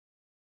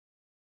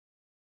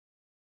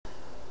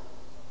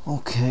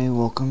Okay,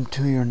 welcome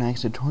to your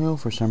next tutorial.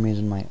 For some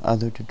reason my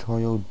other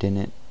tutorial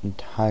didn't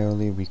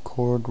entirely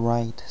record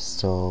right,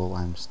 so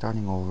I'm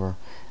starting over.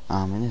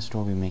 In this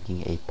tutorial we'll be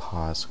making a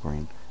pause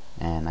screen,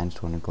 and I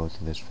just want to go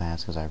through this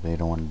fast because I really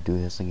don't want to do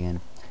this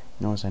again.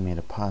 Notice I made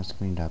a pause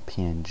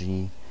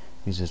screen.png.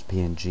 Use this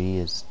PNG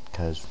is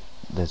because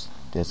this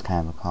is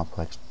kind of a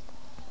complex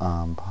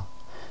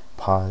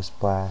pause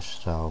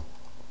splash, so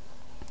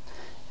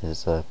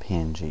it's a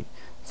PNG.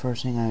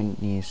 First thing I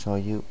need to show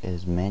you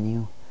is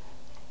menu.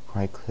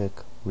 Right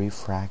click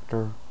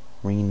refractor,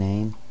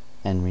 rename,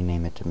 and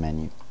rename it to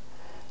menu.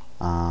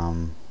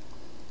 Main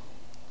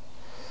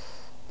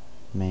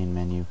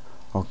menu.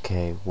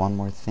 Okay, one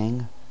more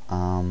thing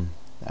I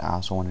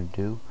also want to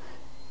do,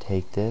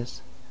 take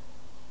this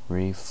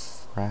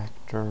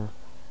refractor,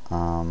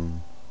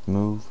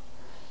 move,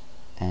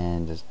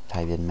 and just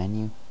type in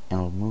menu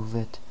and it'll move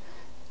it.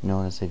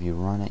 Notice if you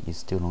run it you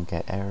still don't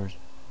get errors,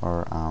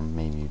 or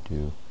maybe you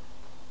do.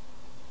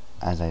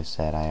 As I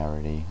said, I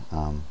already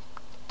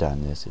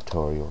done this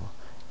tutorial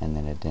and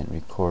then it didn't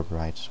record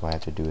right, so I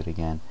have to do it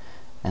again.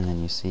 And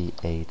then you see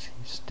H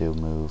still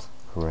move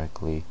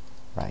correctly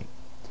right.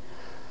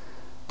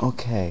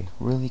 Okay,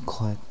 really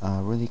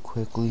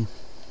quickly,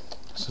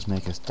 let's just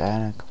make a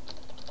static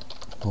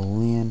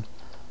boolean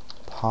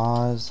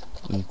pause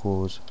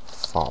equals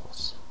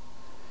false.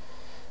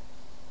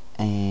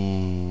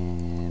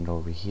 And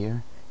over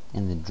here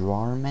in the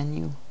drawer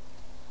menu,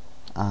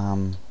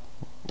 we're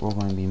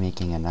going to be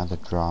making another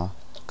draw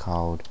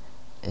called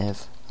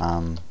if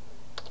and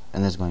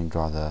this is going to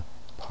draw the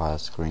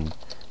pause screen.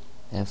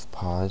 If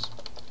pause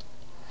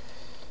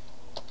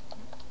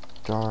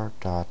draw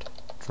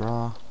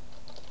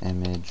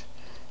image,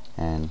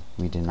 and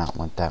we did not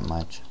want that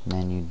much.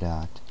 Menu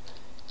dot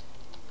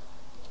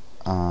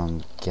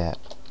get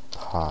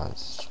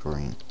pause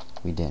screen.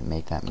 We didn't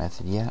make that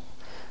method yet.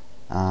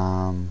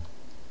 As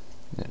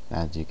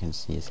you can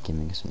see, it's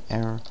giving us an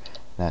error.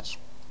 That's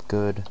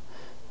good.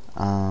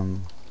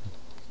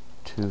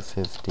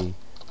 250,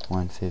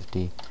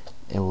 150.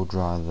 It will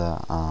draw the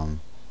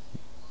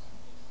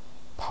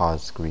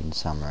pause screen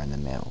somewhere in the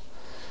middle.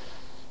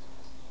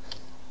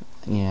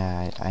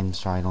 Yeah, I'm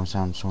sorry I don't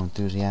sound so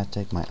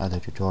enthusiastic. My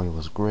other tutorial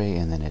was great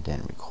and then it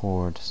didn't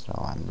record, so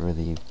I'm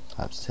really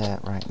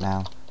upset right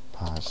now.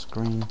 Pause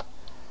screen.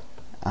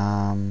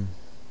 And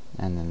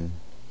then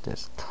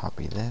just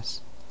copy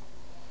this,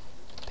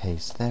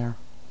 paste there.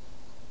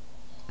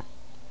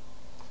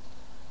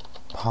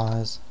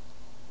 Pause,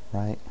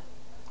 right?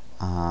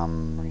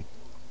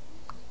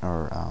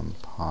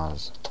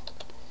 Pause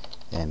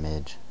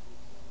image,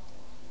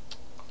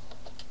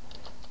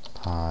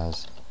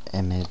 pause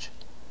image,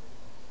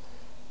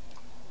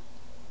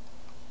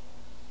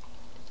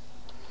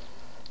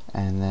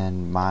 and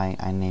then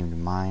I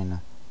named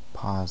mine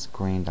pause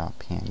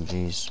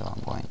screen.png, so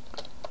I'm going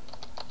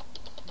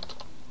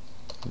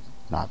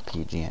not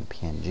PG and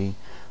PNG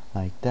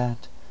like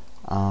that.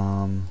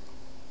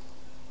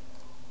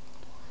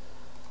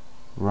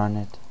 Run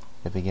it.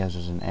 If it gives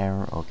us an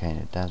error, okay, and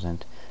it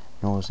doesn't.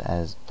 Notice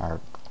as our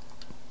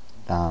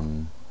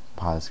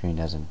pause screen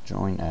doesn't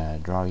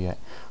draw yet.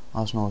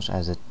 Also notice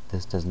as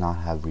this does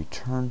not have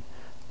return.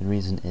 The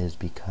reason is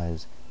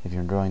because if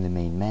you're drawing the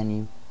main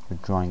menu, you're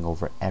drawing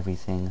over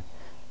everything,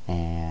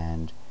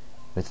 and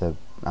with the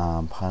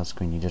pause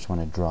screen you just want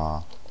to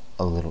draw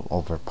a little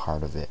over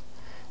part of it.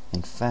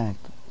 In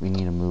fact, we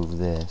need to move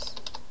this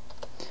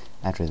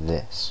after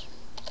this.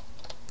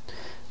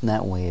 And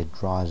that way it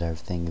draws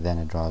everything, then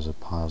it draws a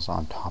pause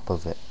on top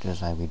of it,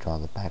 just like we draw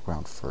the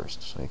background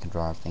first, so you can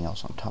draw everything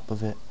else on top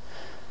of it.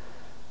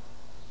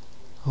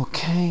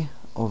 Okay,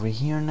 over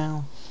here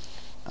now,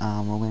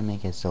 we're going to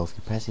make it so if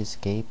you press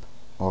escape,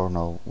 or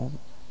no, well,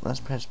 let's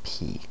press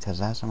P, because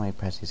last time I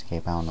pressed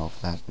escape, I don't know if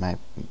that might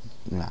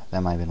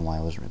have been why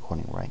I wasn't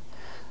recording right.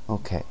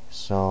 Okay,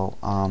 so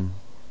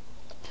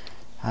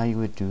how you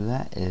would do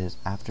that is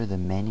after the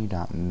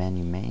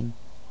menu.menu main,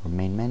 or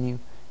main menu,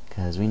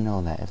 because we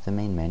know that if the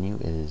main menu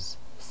is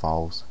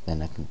false,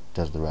 then it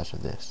does the rest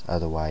of this,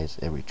 otherwise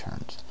it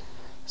returns.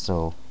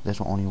 So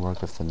this will only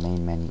work if the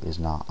main menu is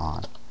not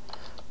on.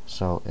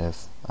 So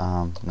if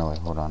no wait,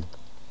 hold on.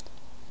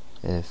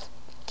 If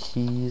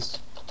keys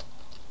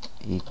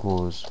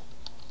equals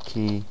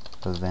key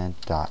event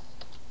dot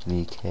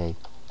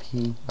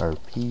vkp or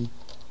p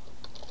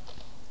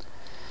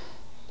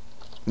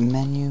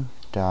menu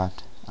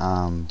dot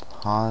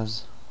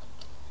pause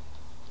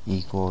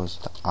equals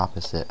the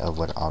opposite of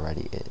what it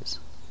already is.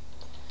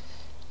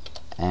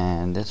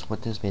 And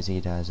what this basically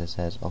does, it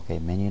says, okay,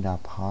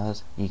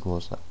 menu.pause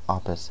equals the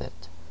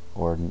opposite,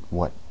 or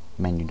what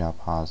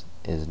menu.pause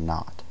is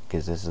not,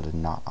 because this is a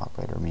not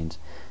operator. It means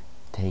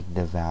take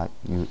the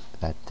value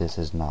that this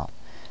is not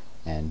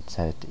and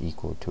set it to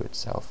equal to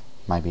itself.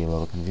 Might be a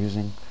little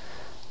confusing.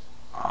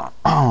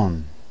 Let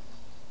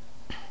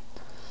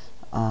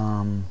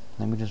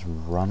me just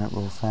run it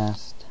real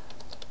fast,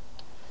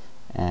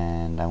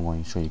 and I'm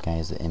going to show you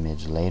guys the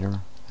image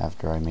later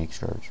after I make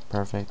sure it's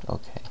perfect.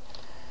 Okay,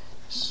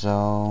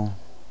 so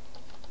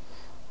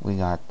we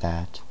got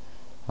that.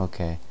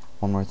 Okay,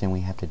 one more thing we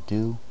have to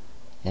do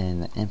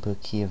in the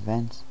input key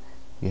events,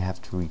 you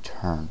have to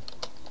return,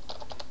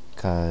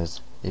 because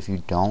if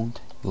you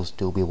don't, you'll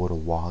still be able to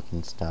walk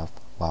and stuff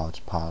while it's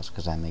paused,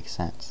 because that makes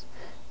sense.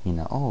 You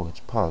know, oh, it's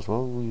paused,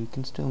 well, you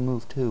can still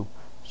move too.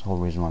 So the whole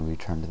reason why we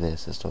return to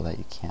this is so that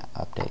you can't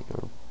update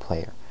your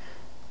player.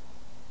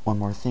 One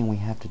more thing we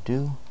have to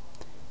do,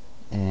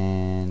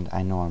 and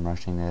I know I'm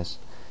rushing this,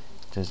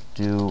 just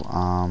do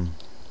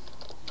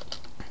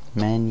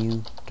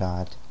menu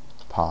dot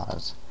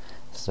pause.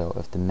 So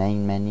if the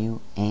main menu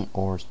ain't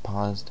or is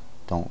paused,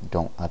 don't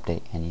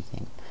update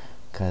anything,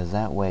 because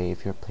that way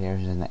if your player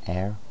is in the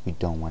air, we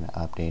don't want it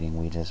updating,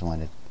 we just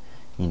want to,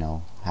 you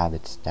know, have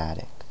it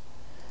static.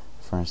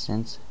 For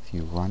instance, if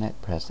you run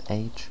it, press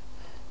H,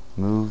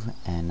 move,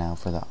 and now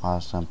for the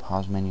awesome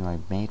pause menu I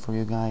made for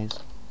you guys,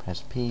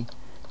 press P.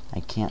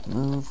 I can't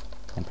move,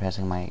 I'm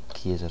pressing my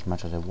keys as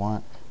much as I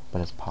want,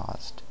 but it's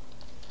paused.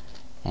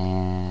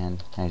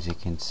 And as you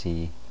can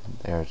see,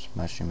 there's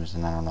mushrooms,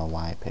 and I don't know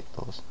why I picked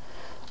those.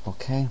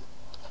 Okay,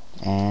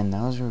 and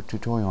that was your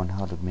tutorial on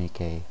how to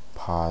make a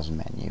pause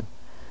menu.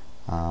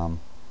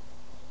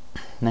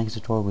 Next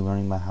tutorial we'll be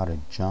learning about how to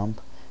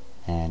jump,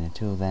 and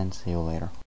until then, see you later.